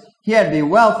Tarshish, he had to be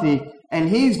wealthy, and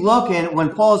he's looking, when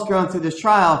Paul's going through this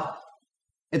trial,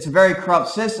 it's a very corrupt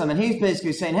system, and he's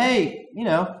basically saying, hey,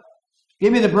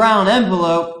 give me the brown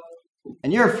envelope,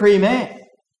 and you're a free man.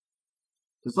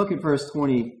 Just look at verse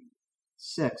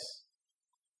 26.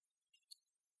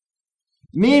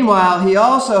 Meanwhile, he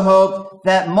also hoped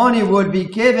that money would be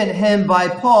given him by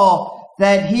Paul,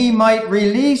 that he might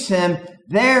release him.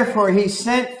 Therefore, he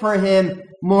sent for him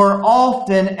more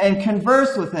often and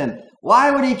conversed with him.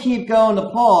 Why would he keep going to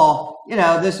Paul,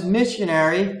 this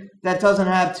missionary that doesn't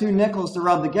have two nickels to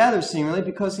rub together, seemingly,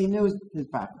 because he knew his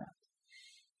background.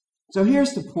 So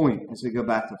here's the point as we go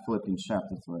back to Philippians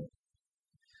chapter 3.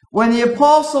 When the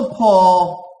Apostle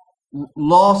Paul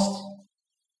lost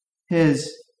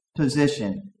his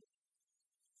position,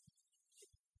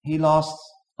 he lost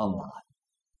a lot,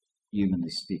 humanly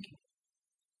speaking.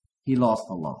 He lost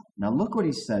a lot. Now look what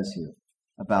he says here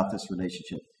about this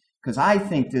relationship, because I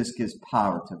think this gives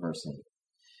power to verse 8.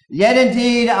 Yet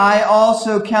indeed I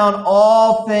also count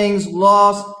all things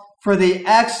lost for the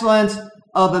excellence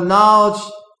of the knowledge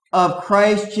of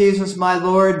Christ Jesus my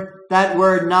Lord. That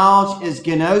word knowledge is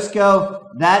gnosko.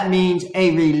 That means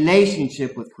a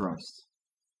relationship with Christ.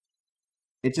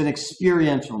 It's an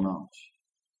experiential knowledge.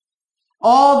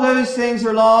 All those things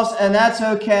are lost, and that's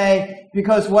okay,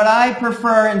 because what I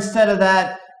prefer instead of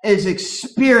that is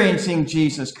experiencing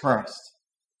Jesus Christ.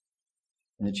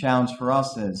 And the challenge for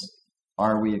us is,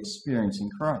 are we experiencing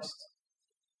Christ?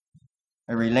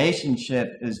 A relationship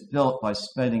is built by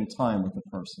spending time with the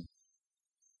person.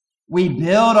 We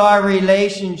build our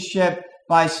relationship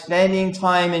by spending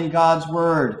time in God's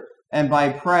Word and by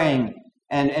praying.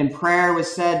 And prayer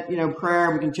was said,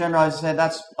 prayer, we can generalize and say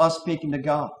that's us speaking to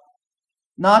God.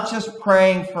 Not just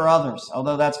praying for others,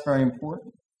 although that's very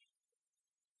important.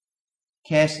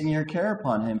 Casting your care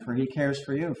upon Him, for He cares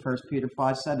for you, 1 Peter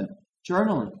 5:7.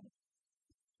 Journaling.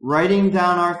 Writing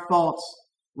down our thoughts,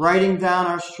 writing down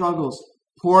our struggles,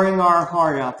 pouring our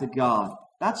heart out to God.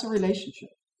 That's a relationship.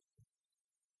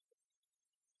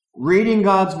 Reading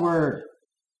God's Word,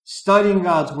 studying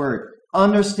God's Word,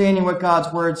 understanding what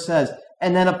God's Word says,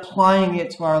 and then applying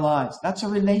it to our lives. That's a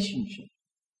relationship.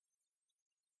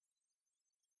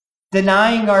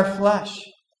 Denying our flesh,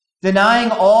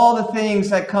 denying all the things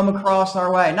that come across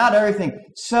our way. Not everything,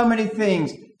 so many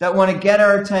things that want to get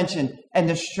our attention and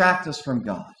distract us from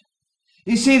God.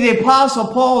 You see, the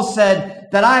Apostle Paul said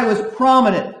that I was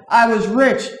prominent, I was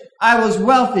rich, I was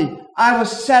wealthy, I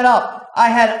was set up, I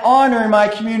had honor in my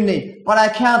community, but I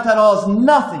count that all as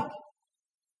nothing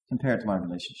compared to my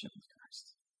relationship with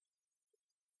Christ.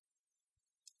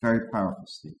 Very powerful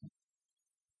statement.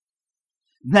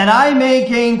 That I may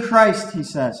gain Christ, he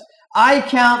says. I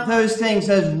count those things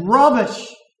as rubbish,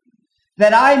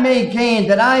 that I may gain,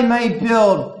 that I may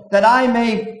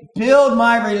build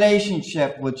my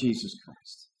relationship with Jesus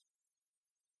Christ.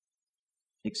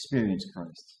 Experience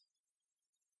Christ.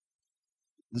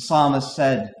 The psalmist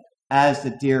said, as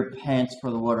the deer pants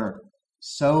for the water,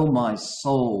 so my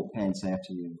soul pants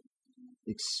after you.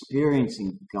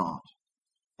 Experiencing God.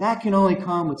 That can only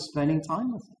come with spending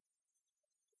time with Him.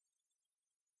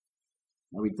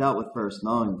 Now we dealt with verse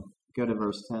 9. Go to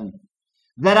verse 10.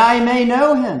 That I may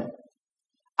know Him.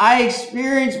 I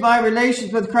experience my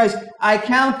relations with Christ. I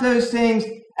count those things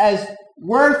as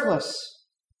worthless.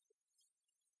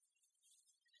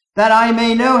 That I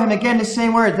may know Him. Again, the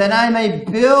same word. That I may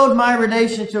build my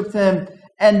relationship with Him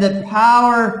and the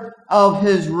power of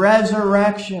His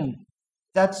resurrection.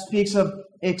 That speaks of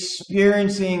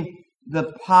experiencing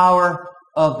the power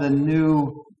of the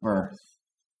new birth.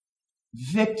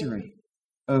 Victory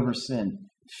over sin.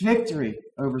 Victory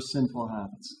over sinful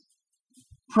habits.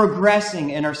 Progressing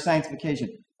in our sanctification.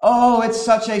 Oh, it's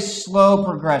such a slow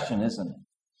progression, isn't it?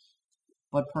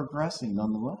 But progressing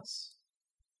nonetheless.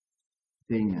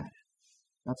 Being at it.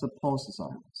 That's what Paul's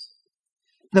desire is.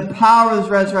 The power of His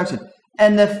resurrection.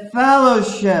 And the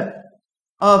fellowship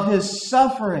of his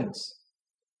sufferings.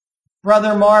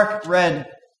 Brother Mark read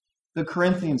the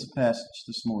Corinthians passage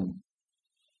this morning.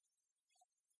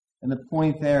 And the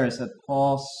point there is that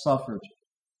Paul suffered,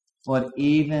 but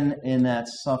even in that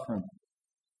suffering,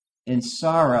 in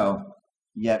sorrow,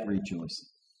 yet rejoicing.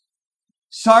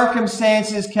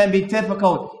 Circumstances can be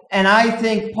difficult. And I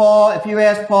think Paul, if you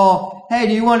ask Paul, hey,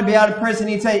 do you want to be out of prison?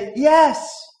 He'd say, yes.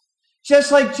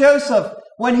 Just like Joseph,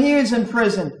 when he was in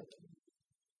prison.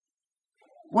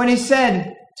 When he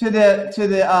said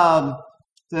I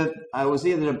was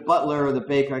either the butler or the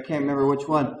baker, I can't remember which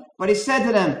one. But he said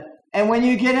to them, and when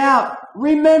you get out,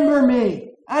 remember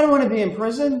me. I don't want to be in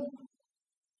prison.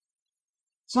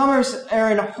 Some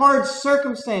are in hard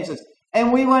circumstances.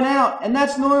 And we went out, and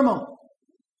that's normal.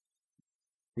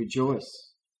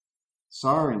 Rejoice.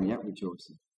 Sorrowing, yet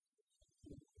rejoicing.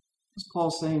 What's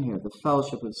Paul saying here? The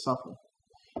fellowship of suffering.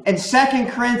 In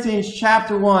 2 Corinthians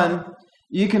chapter 1,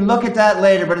 you can look at that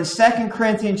later, but in 2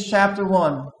 Corinthians chapter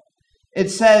 1,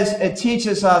 it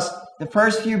teaches us, the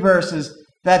first few verses,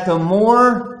 that the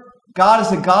more God is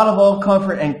the God of all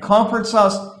comfort and comforts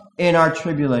us in our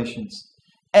tribulations.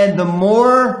 And the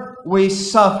more we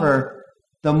suffer,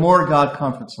 the more God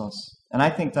comforts us. And I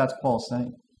think that's Paul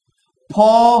saying.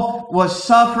 Paul was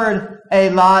suffered a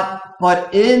lot,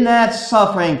 but in that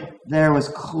suffering, there was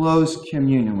close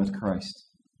communion with Christ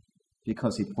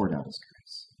because he poured out his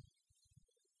grace.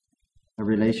 A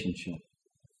relationship.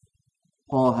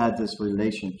 Paul had this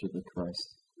relationship with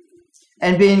Christ.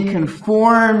 And being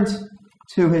conformed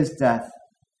to his death,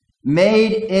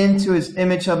 made into his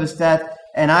image of his death,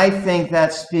 and I think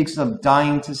that speaks of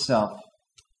dying to self.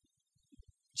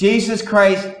 Jesus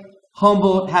Christ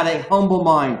had a humble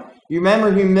mind. You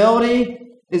remember, humility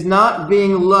is not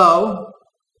being low.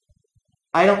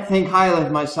 I don't think highly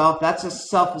of myself. That's a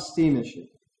self-esteem issue.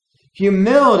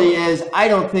 Humility is, I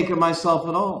don't think of myself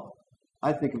at all.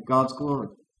 I think of God's glory.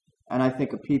 And I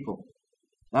think of people.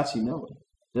 That's humility.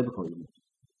 Biblical humility.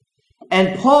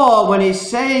 And Paul, when he's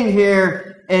saying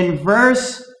here in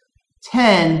verse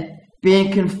 10,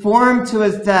 being conformed to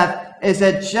his death, is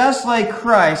that just like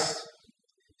Christ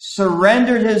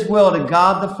surrendered his will to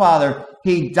God the Father,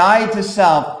 he died to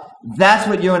self. That's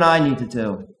what you and I need to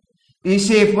do. You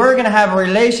see, if we're going to have a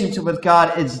relationship with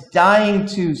God, it's dying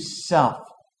to self.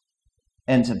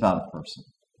 And it's about a person.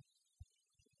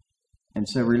 And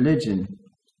so religion,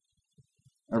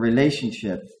 a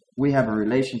relationship, we have a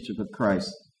relationship with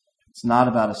Christ. It's not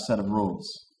about a set of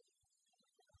rules.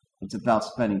 It's about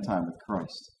spending time with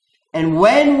Christ. And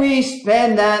when we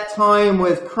spend that time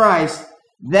with Christ,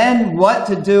 then what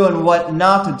to do and what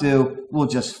not to do will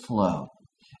just flow.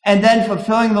 And then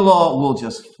fulfilling the law will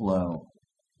just flow.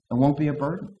 It won't be a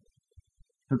burden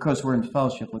because we're in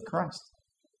fellowship with Christ.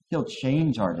 He'll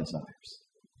change our desires.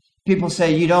 People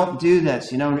say, you don't do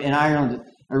this. In Ireland,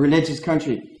 a religious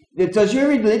country, does your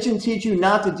religion teach you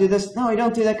not to do this? No, I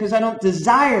don't do that because I don't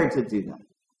desire to do that.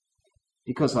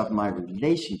 Because of my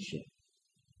relationship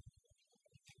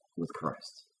with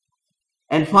Christ.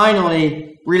 And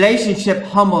finally, relationship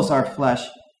humbles our flesh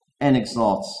and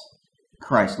exalts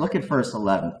Christ. Look at verse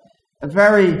 11. A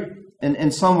very,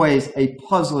 in some ways, a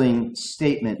puzzling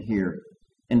statement here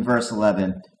in verse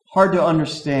 11. Hard to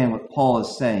understand what Paul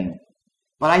is saying.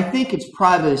 But I think it's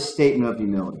probably a statement of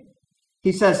humility.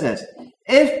 He says this,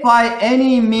 if by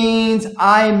any means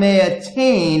I may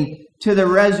attain to the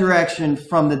resurrection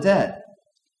from the dead.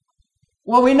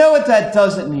 Well, we know what that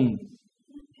doesn't mean.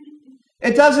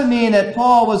 It doesn't mean that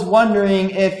Paul was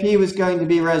wondering if he was going to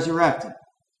be resurrected.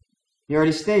 He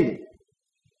already stated.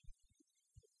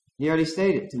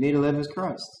 To me to live is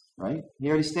Christ, right? He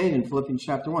already stated in Philippians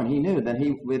chapter 1. He knew that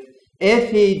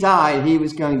if he died, he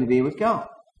was going to be with God.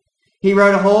 He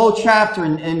wrote a whole chapter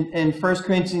in 1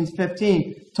 Corinthians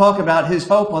 15 talk about his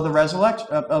hope of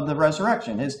the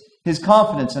resurrection, his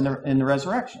confidence in the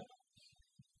resurrection.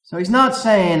 So he's not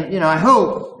saying, I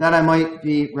hope that I might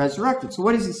be resurrected. So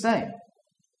what is he saying?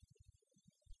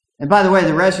 And by the way,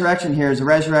 the resurrection here is a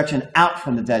resurrection out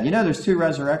from the dead. There's two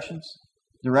resurrections.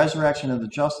 The resurrection of the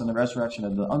just and the resurrection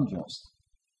of the unjust.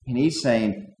 And he's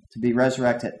saying to be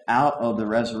resurrected out of the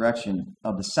resurrection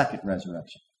of the second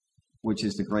resurrection, which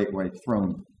is the great white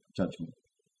throne judgment.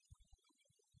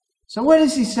 So what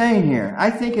is he saying here? I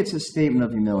think it's a statement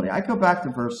of humility. I go back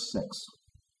to verse 6.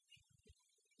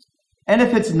 And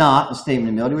if it's not a statement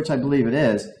of humility, which I believe it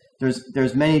is,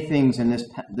 there's many things in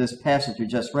this passage we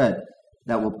just read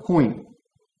that will point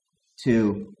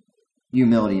to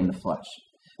humility in the flesh.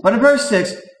 But in verse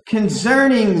 6,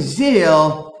 concerning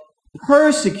zeal,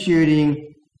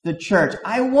 persecuting the church.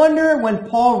 I wonder when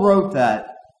Paul wrote that,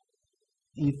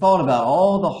 he thought about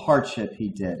all the hardship he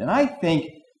did. And I think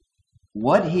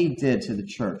what he did to the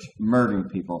church, murdering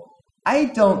people, I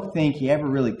don't think he ever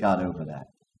really got over that.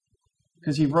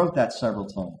 Because he wrote that several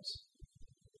times.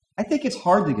 I think it's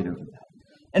hard to get over that.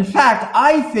 In fact,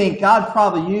 I think God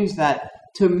probably used that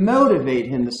to motivate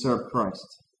him to serve Christ.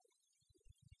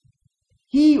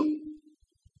 He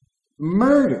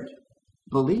murdered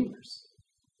believers.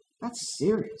 That's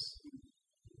serious.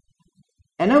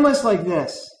 And almost like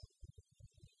this,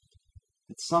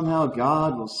 that somehow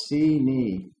God will see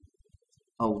me,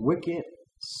 a wicked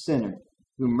sinner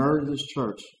who murdered his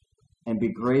church, and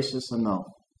be gracious enough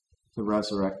to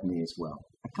resurrect me as well.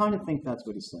 I kind of think that's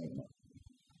what he's saying there.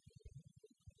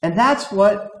 And that's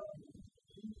what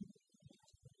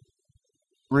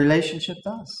relationship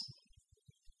does.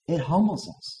 It humbles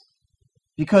us.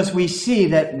 Because we see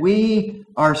that we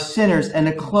are sinners, and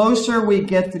the closer we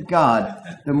get to God,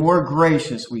 the more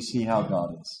gracious we see how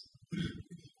God is.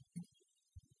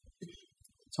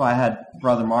 That's why I had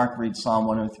Brother Mark read Psalm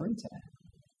 103 today.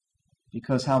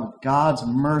 Because how God's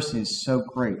mercy is so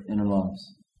great in our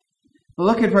lives. But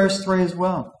look at verse 3 as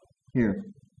well, here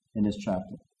in this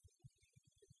chapter.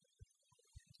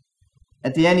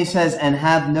 At the end he says, and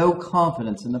have no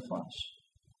confidence in the flesh.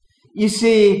 You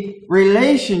see,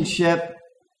 relationship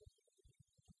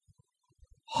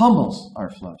humbles our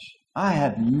flesh. I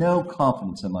have no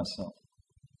confidence in myself.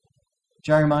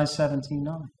 Jeremiah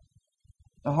 17:9.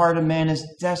 The heart of man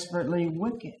is desperately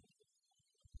wicked.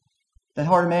 The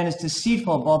heart of man is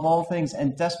deceitful above all things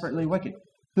and desperately wicked.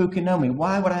 Who can know me?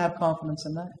 Why would I have confidence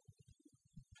in that?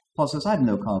 Paul says, I have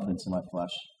no confidence in my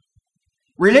flesh.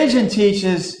 Religion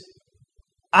teaches,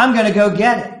 I'm going to go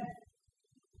get it.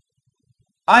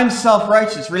 I'm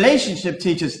self-righteous. Relationship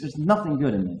teaches, there's nothing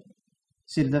good in me.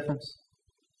 See the difference?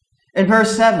 In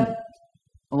verse 7,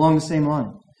 along the same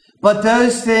line. But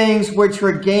those things which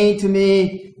were gained to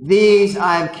me, these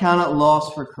I have counted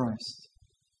loss for Christ.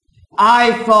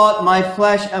 I thought my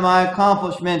flesh and my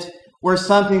accomplishments were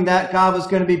something that God was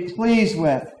going to be pleased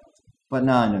with. But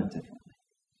now I know differently.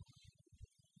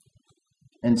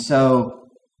 And so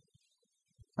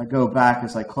I go back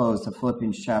as I close to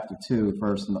Philippians chapter 2,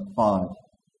 verse 5.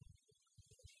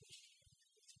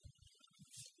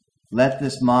 Let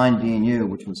this mind be in you,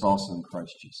 which was also in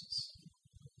Christ Jesus.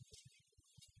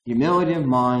 Humility of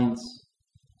minds,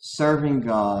 serving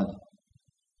God.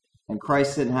 And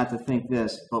Christ didn't have to think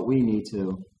this, but we need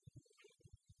to.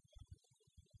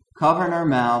 Covering our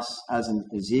mouths, as in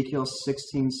Ezekiel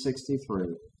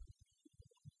 16:63.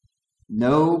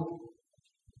 No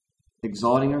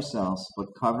exalting ourselves, but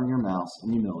covering our mouths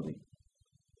in humility.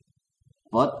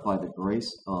 But by the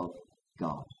grace of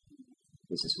God.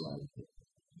 This is what I would do.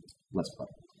 Let's pray.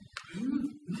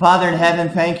 Father in heaven,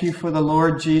 thank you for the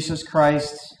Lord Jesus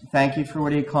Christ. Thank you for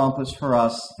what he accomplished for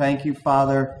us. Thank you,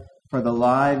 Father, for the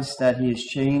lives that he has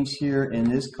changed here in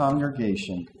this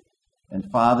congregation. And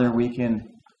Father, we can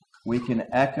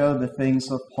echo the things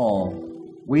of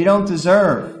Paul. We don't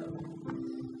deserve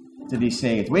to be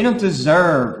saved. We don't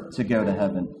deserve to go to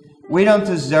heaven. We don't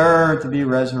deserve to be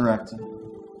resurrected.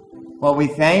 But we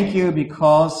thank you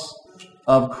because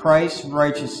of Christ's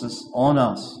righteousness on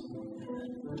us.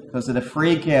 Because of the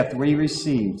free gift we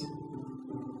received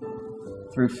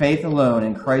through faith alone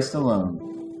in Christ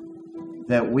alone,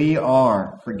 that we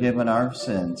are forgiven our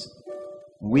sins.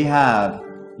 We have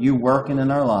you working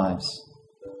in our lives.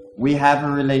 We have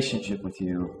a relationship with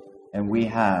you, and we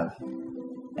have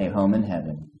a home in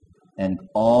heaven. And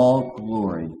all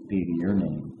glory be to your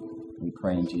name. We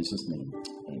pray in Jesus' name.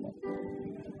 Amen.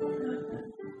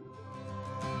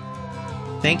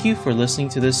 Thank you for listening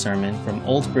to this sermon from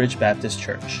Old Bridge Baptist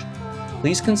Church.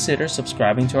 Please consider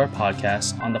subscribing to our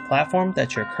podcast on the platform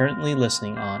that you're currently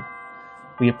listening on.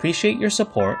 We appreciate your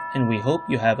support, and we hope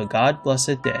you have a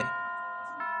God-blessed day.